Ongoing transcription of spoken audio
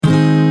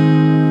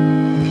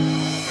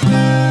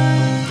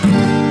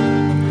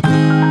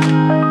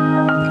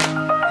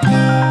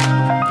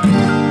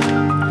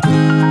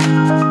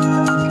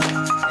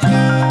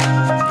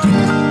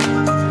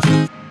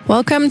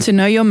to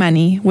Know Your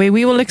Money, where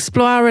we will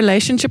explore our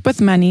relationship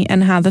with money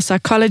and how the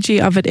psychology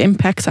of it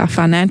impacts our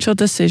financial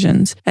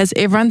decisions, as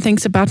everyone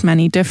thinks about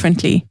money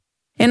differently.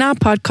 In our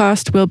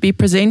podcast, we'll be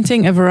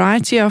presenting a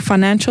variety of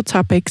financial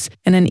topics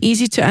in an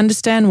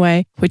easy-to-understand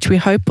way, which we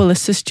hope will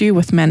assist you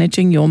with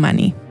managing your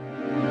money.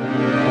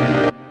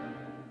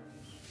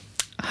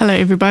 Hello,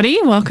 everybody.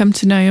 Welcome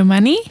to Know Your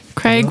Money.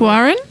 Craig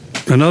Warren.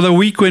 Another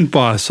week went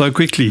by so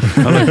quickly.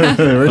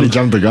 Really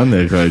jumped the gun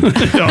there, Craig.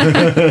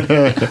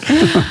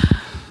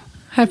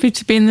 Happy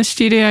to be in the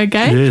studio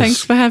again. Yes.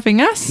 Thanks for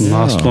having us.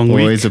 Last long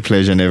week. Always a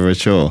pleasure, never a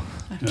chore.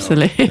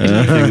 Absolutely.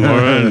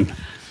 Warren.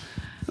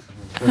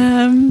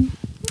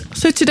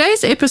 So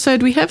today's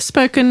episode, we have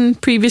spoken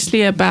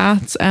previously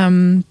about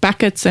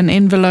buckets and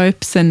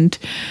envelopes and,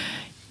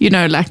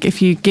 like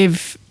if you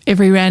give...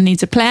 Every rand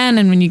needs a plan,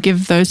 and when you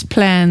give those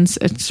plans,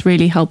 it's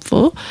really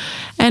helpful.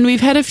 And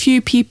we've had a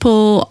few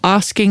people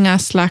asking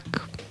us,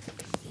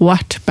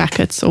 what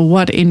buckets or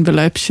what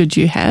envelopes should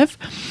you have?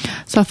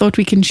 So I thought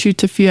we can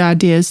shoot a few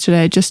ideas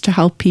today just to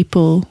help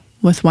people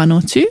with one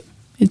or two.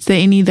 Is there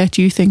any that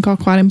you think are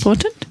quite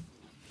important?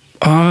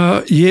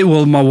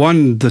 Well, my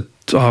one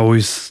that I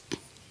always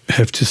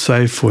have to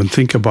save for and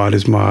think about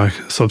is my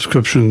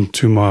subscription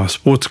to my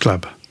sports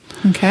club.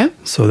 Okay.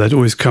 So that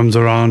always comes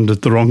around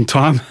at the wrong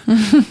time,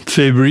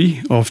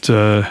 February,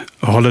 after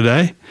a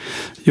holiday.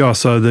 Yeah,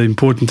 so the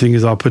important thing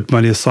is I put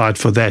money aside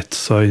for that,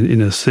 so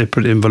in a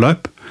separate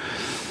envelope.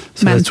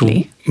 So Monthly?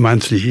 That's all,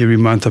 monthly. Every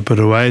month I put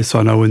away, so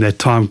I know when that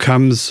time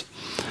comes,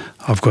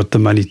 I've got the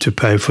money to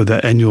pay for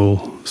the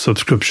annual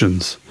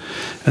subscriptions.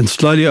 And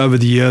slowly over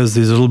the years,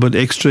 there's a little bit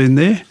extra in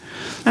there.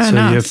 Oh, so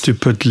nice. You have to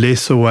put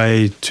less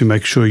away to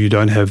make sure you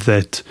don't have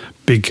that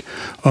big,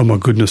 oh my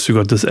goodness, we've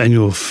got this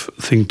annual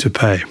thing to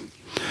pay.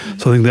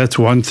 So I think that's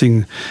one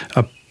thing.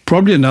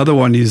 Probably another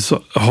one is a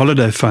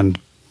holiday fund.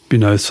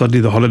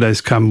 Suddenly the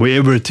holidays come,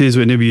 wherever it is,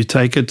 whenever you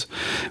take it,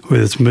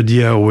 whether it's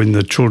mid-year or when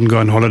the children go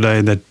on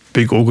holiday, that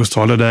big August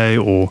holiday,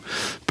 or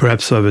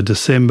perhaps over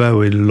December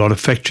when a lot of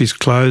factories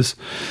close.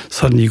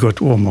 Suddenly you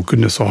got, oh my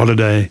goodness, a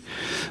holiday.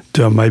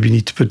 Do I maybe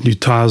need to put new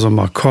tires on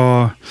my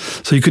car?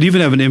 So you could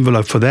even have an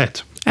envelope for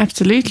that.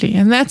 Absolutely.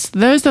 And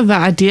those are the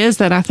ideas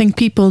that I think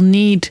people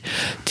need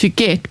to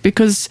get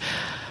because...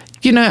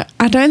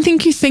 I don't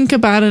think you think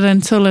about it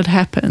until it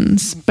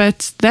happens,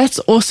 but that's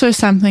also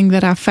something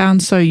that I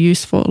found so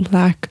useful.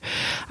 Like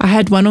I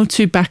had one or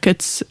two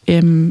buckets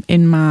in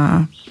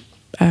my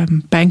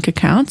bank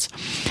accounts,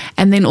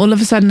 and then all of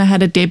a sudden I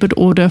had a debit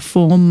order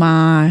for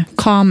my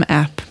Calm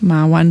app,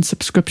 my one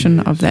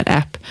subscription of that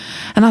app.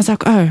 And I was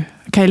like, oh,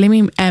 okay, let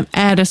me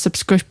add a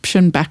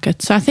subscription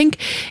bucket. So I think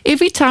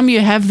every time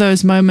you have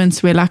those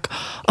moments where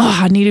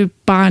I need to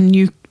buy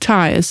new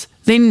tires,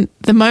 then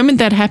the moment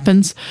that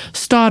happens,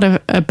 start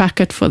a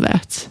bucket for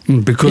that.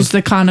 Because is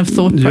the kind of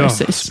thought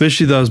process.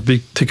 Especially those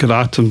big ticket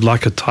items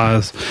like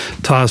tires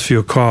for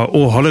your car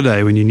or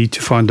holiday when you need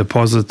to find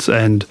deposits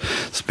and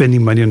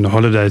spending money on the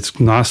holiday. It's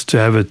nice to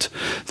have it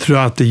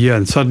throughout the year,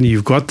 and suddenly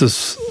you've got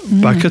this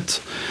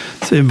bucket,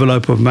 this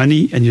envelope of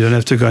money, and you don't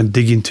have to go and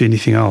dig into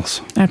anything else.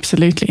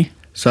 Absolutely.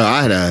 So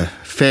I had a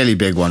fairly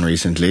big one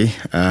recently.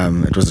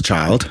 It was a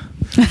child.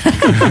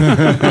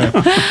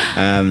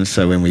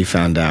 So when we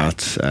found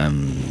out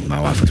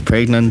my wife was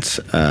pregnant,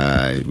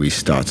 we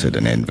started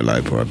an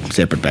envelope or a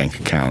separate bank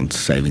account,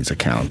 savings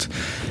account,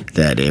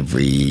 that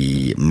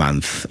every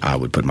month I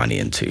would put money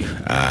into.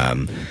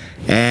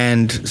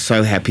 And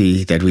so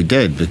happy that we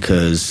did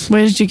because...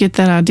 Where did you get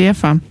that idea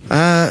from?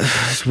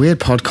 This weird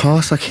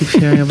podcast I keep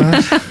hearing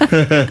about.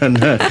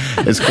 No,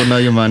 it's called Know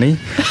Your Money.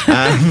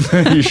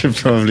 You should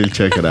probably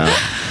check it out.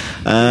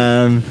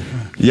 And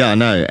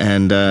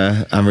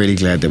I'm really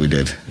glad that we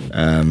did.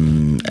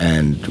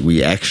 And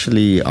we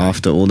actually,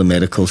 after all the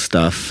medical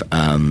stuff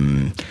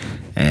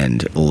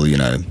and all,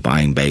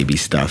 buying baby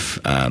stuff,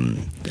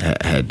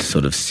 had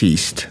sort of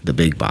ceased the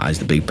big buys,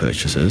 the big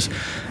purchases,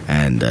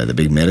 and the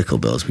big medical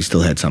bills. We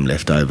still had some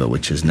left over,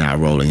 which is now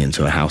rolling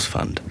into a house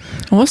fund.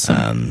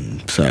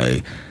 Awesome. So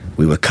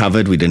we were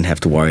covered. We didn't have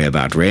to worry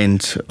about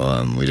rent.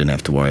 We didn't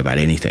have to worry about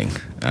anything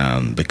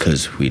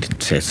because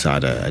we'd set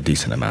aside a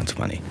decent amount of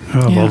money.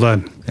 Oh, yeah. Well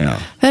done.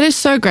 Yeah. That is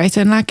so great.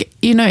 And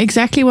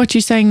exactly what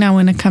you're saying now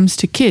when it comes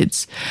to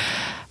kids.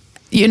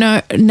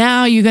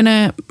 Now you're going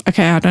to,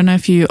 I don't know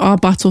if you are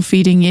bottle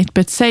feeding yet,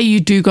 but say you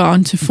do go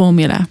on to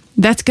formula.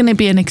 That's going to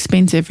be an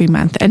expense every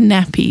month, and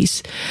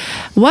nappies.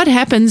 What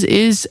happens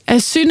is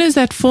as soon as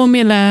that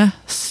formula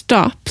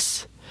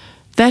stops,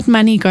 that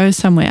money goes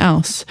somewhere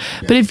else.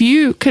 Yeah. But if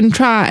you can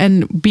try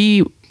and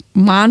be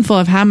mindful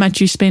of how much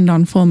you spend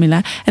on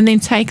formula and then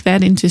take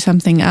that into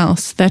something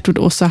else, that would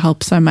also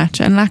help so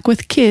much. And like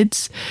with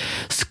kids,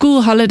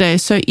 school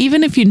holidays, so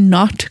even if you're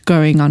not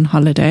going on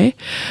holiday,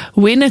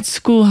 when it's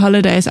school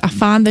holidays, I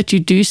find that you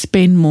do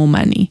spend more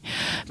money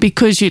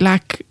because you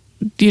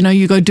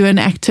go do an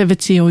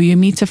activity or you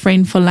meet a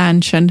friend for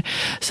lunch. And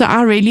so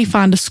I really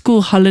find a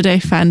school holiday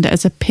fund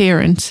as a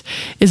parent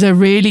is a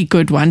really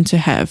good one to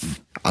have.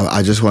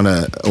 I just want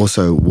to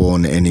also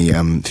warn any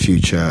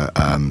future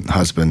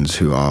husbands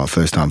who are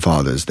first-time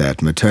fathers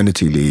that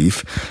maternity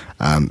leave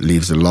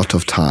leaves a lot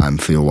of time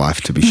for your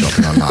wife to be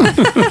shopping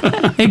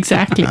online.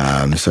 Exactly.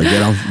 So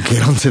get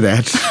onto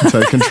that.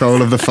 Take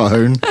control of the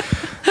phone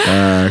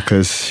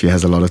because she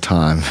has a lot of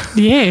time.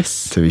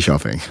 Yes. To be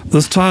shopping.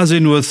 This ties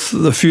in with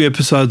a few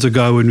episodes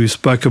ago when we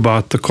spoke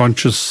about the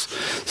conscious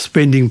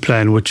spending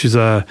plan, which is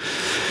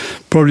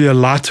probably a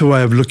lighter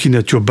way of looking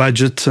at your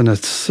budget, and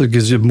it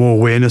gives you more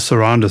awareness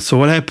around it. So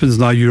what happens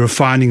now, you're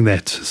refining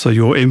that. So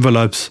your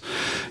envelopes,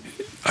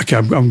 okay,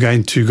 I'm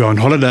going to go on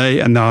holiday,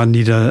 and now I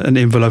need an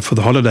envelope for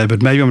the holiday,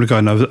 but maybe I'm going to go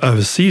on an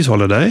overseas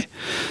holiday.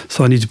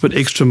 So I need to put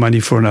extra money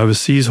for an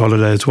overseas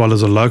holiday as well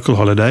as a local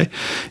holiday.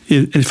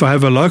 If I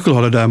have a local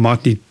holiday, I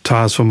might need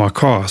tires for my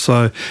car.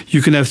 So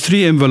you can have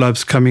 3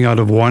 envelopes coming out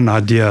of one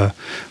idea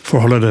for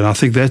a holiday. And I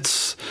think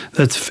that's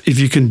if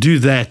you can do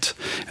that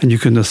and you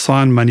can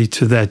assign money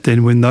to that,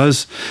 then when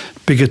those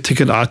bigger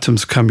ticket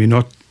items come,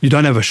 you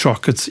don't have a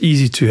shock. It's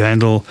easy to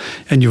handle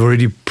and you've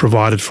already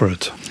provided for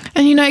it.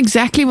 And you know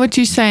exactly what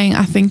you're saying,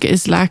 I think,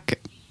 is like,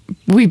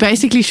 we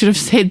basically should have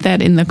said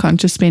that in the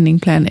conscious spending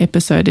plan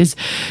episode, is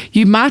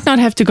you might not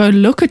have to go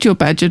look at your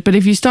budget, but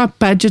if you start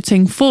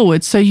budgeting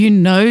forward, so you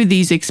know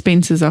these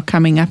expenses are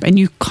coming up and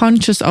you're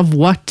conscious of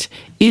what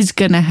is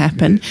going to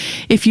happen,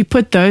 if you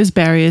put those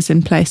barriers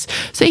in place.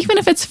 So even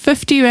if it's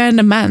 50 Rand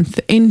a month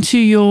into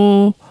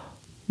your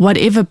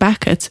whatever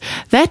bucket,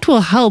 that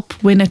will help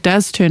when it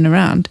does turn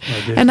around.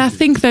 And I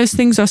think those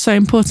things are so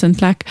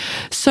important. Like,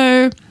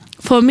 so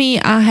for me,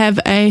 I have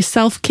a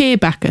self-care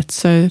bucket.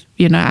 So,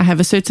 I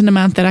have a certain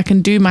amount that I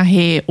can do my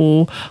hair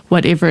or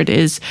whatever it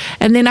is.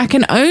 And then I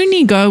can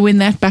only go when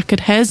that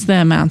bucket has the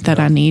amount that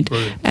I need.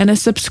 Brilliant. And a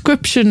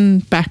subscription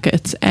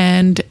bucket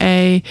and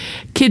a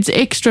kids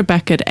extra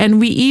bucket.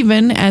 And we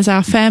even, as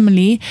our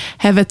family,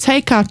 have a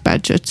takeout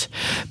budget.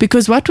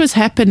 Because what was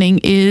happening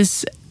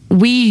is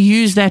we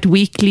use that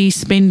weekly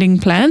spending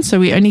plan. So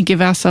we only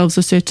give ourselves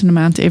a certain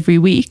amount every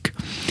week.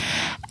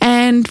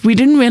 And we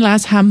didn't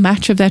realize how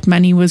much of that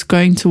money was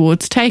going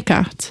towards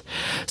takeout.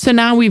 So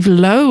now we've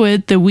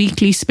lowered the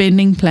weekly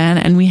spending plan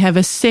and we have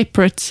a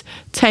separate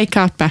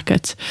takeout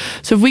bucket.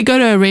 So if we go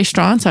to a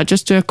restaurant, I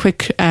just do a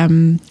quick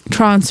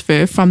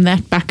transfer from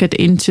that bucket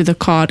into the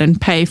card and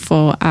pay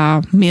for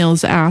our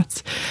meals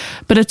out.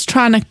 But it's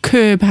trying to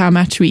curb how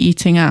much we're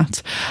eating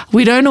out.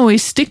 We don't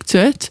always stick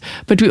to it,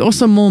 but we're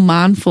also more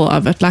mindful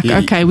of it. Like,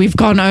 okay, we've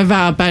gone over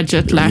our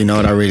budget. Like, you know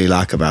what I really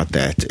like about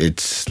that?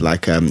 It's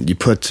like you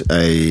put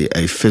a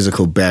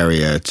physical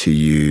barrier to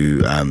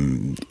you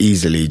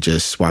easily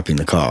just swiping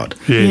the card.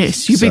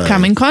 Yes, you're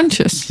becoming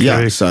conscious. Yeah,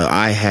 Correct. so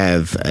I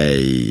have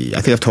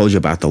I think I've told you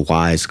about the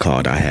Wise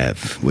card I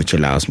have, which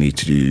allows me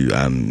to do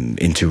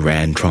into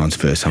Rand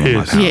transfer some of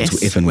my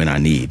pounds if and when I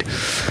need.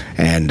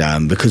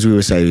 And because we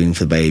were saving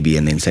for the baby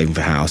and then saving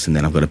for house and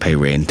then I've got to pay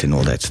rent and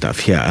all that stuff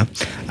here,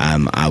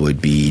 I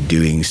would be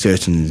doing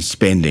certain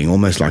spending,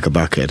 almost like a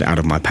bucket, out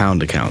of my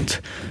pound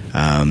account.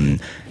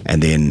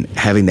 And then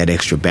having that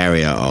extra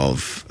barrier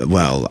of,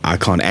 well, I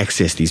can't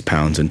access these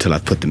pounds until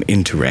I've put them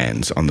into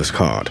rands on this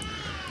card.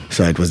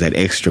 So it was that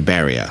extra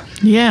barrier.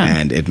 Yeah.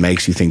 And it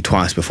makes you think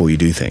twice before you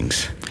do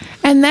things.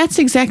 And that's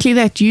exactly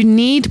that. You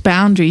need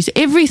boundaries.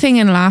 Everything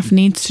in life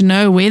needs to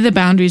know where the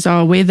boundaries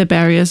are, where the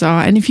barriers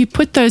are. And if you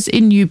put those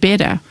in, you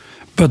better.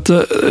 But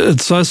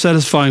it's so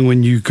satisfying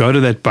when you go to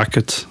that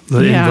bucket,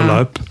 the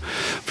envelope.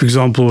 For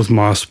example, with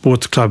my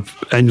sports club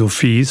annual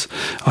fees,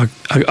 I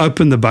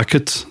open the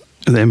bucket,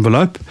 the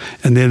envelope,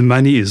 and there the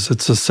money is.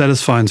 It's a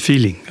satisfying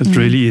feeling. It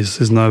really is.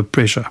 There's no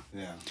pressure.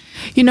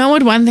 You know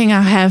what? One thing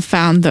I have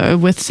found, though,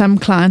 with some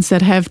clients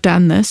that have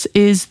done this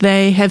is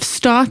they have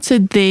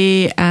started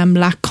their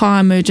like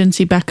car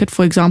emergency bucket,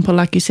 for example,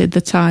 like you said, the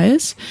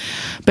tires.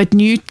 But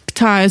new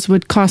tires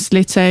would cost,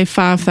 let's say,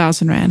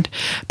 5,000 Rand.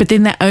 But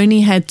then they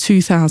only had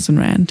 2,000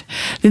 Rand.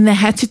 Then they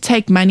had to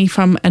take money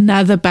from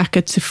another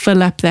bucket to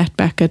fill up that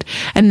bucket.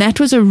 And that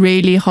was a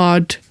really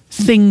hard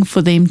thing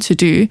for them to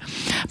do.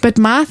 But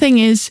my thing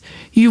is,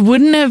 you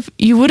would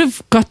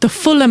have got the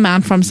full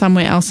amount from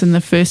somewhere else in the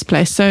first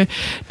place. So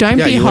don't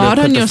be hard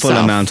on yourself. The full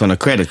amount on a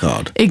credit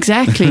card.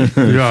 Exactly.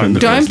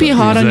 Don't be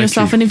hard on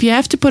yourself. And if you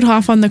have to put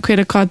half on the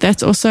credit card,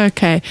 that's also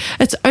okay.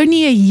 It's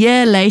only a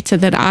year later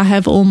that I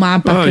have all my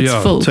buckets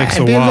full. It takes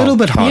Be a little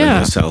bit hard on Yeah.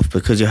 yourself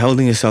because you're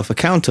holding yourself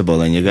accountable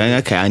and you're going,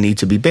 okay, I need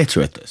to be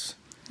better at this.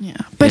 Yeah,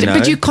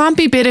 but you can't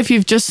be better if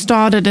you've just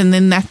started and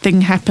then that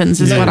thing happens.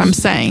 Is what I'm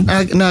saying.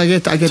 I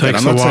get that.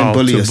 I'm not saying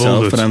bully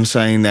yourself, but I'm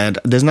saying that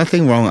there's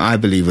nothing wrong, I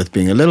believe, with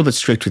being a little bit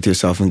strict with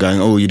yourself and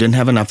going, oh, you didn't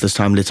have enough this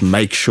time. Let's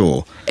make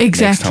sure.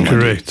 Exactly.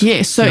 Correct.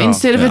 Yes. So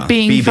instead of it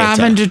being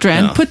 500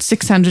 Rand, put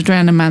 600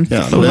 Rand a month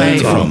away. Learn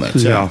from it.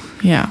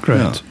 Yeah. Great.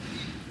 Yeah.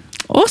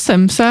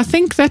 Awesome. So I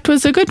think that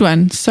was a good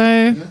one.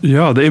 So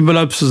Yeah, the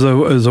envelopes is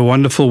a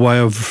wonderful way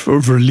of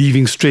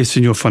relieving stress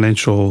in your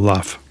financial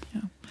life.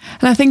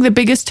 And I think the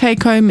biggest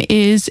take home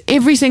is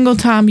every single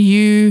time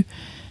you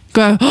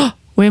go, oh,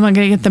 where am I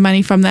going to get the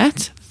money from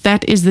that?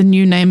 that is the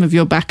new name of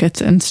your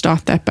bucket, and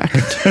start that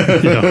bucket.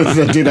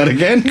 So do that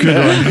again? Good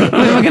one.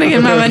 Where am I going to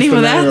get my money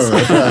for that?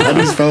 How do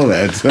you spell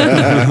that?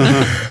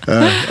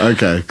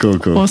 Okay,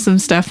 cool. Awesome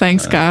stuff.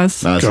 Thanks,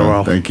 guys. Nice Go one.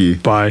 well. Thank you.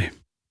 Bye.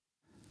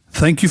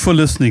 Thank you for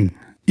listening.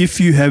 If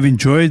you have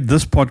enjoyed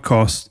this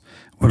podcast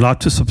or would like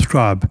to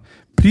subscribe,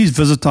 please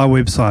visit our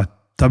website,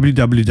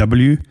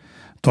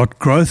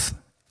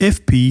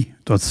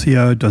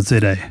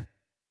 www.growthfp.co.za.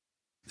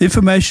 The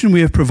information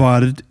we have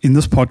provided in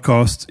this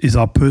podcast is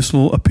our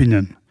personal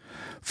opinion.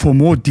 For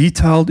more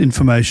detailed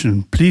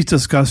information, please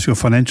discuss your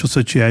financial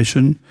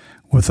situation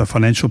with a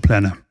financial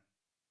planner.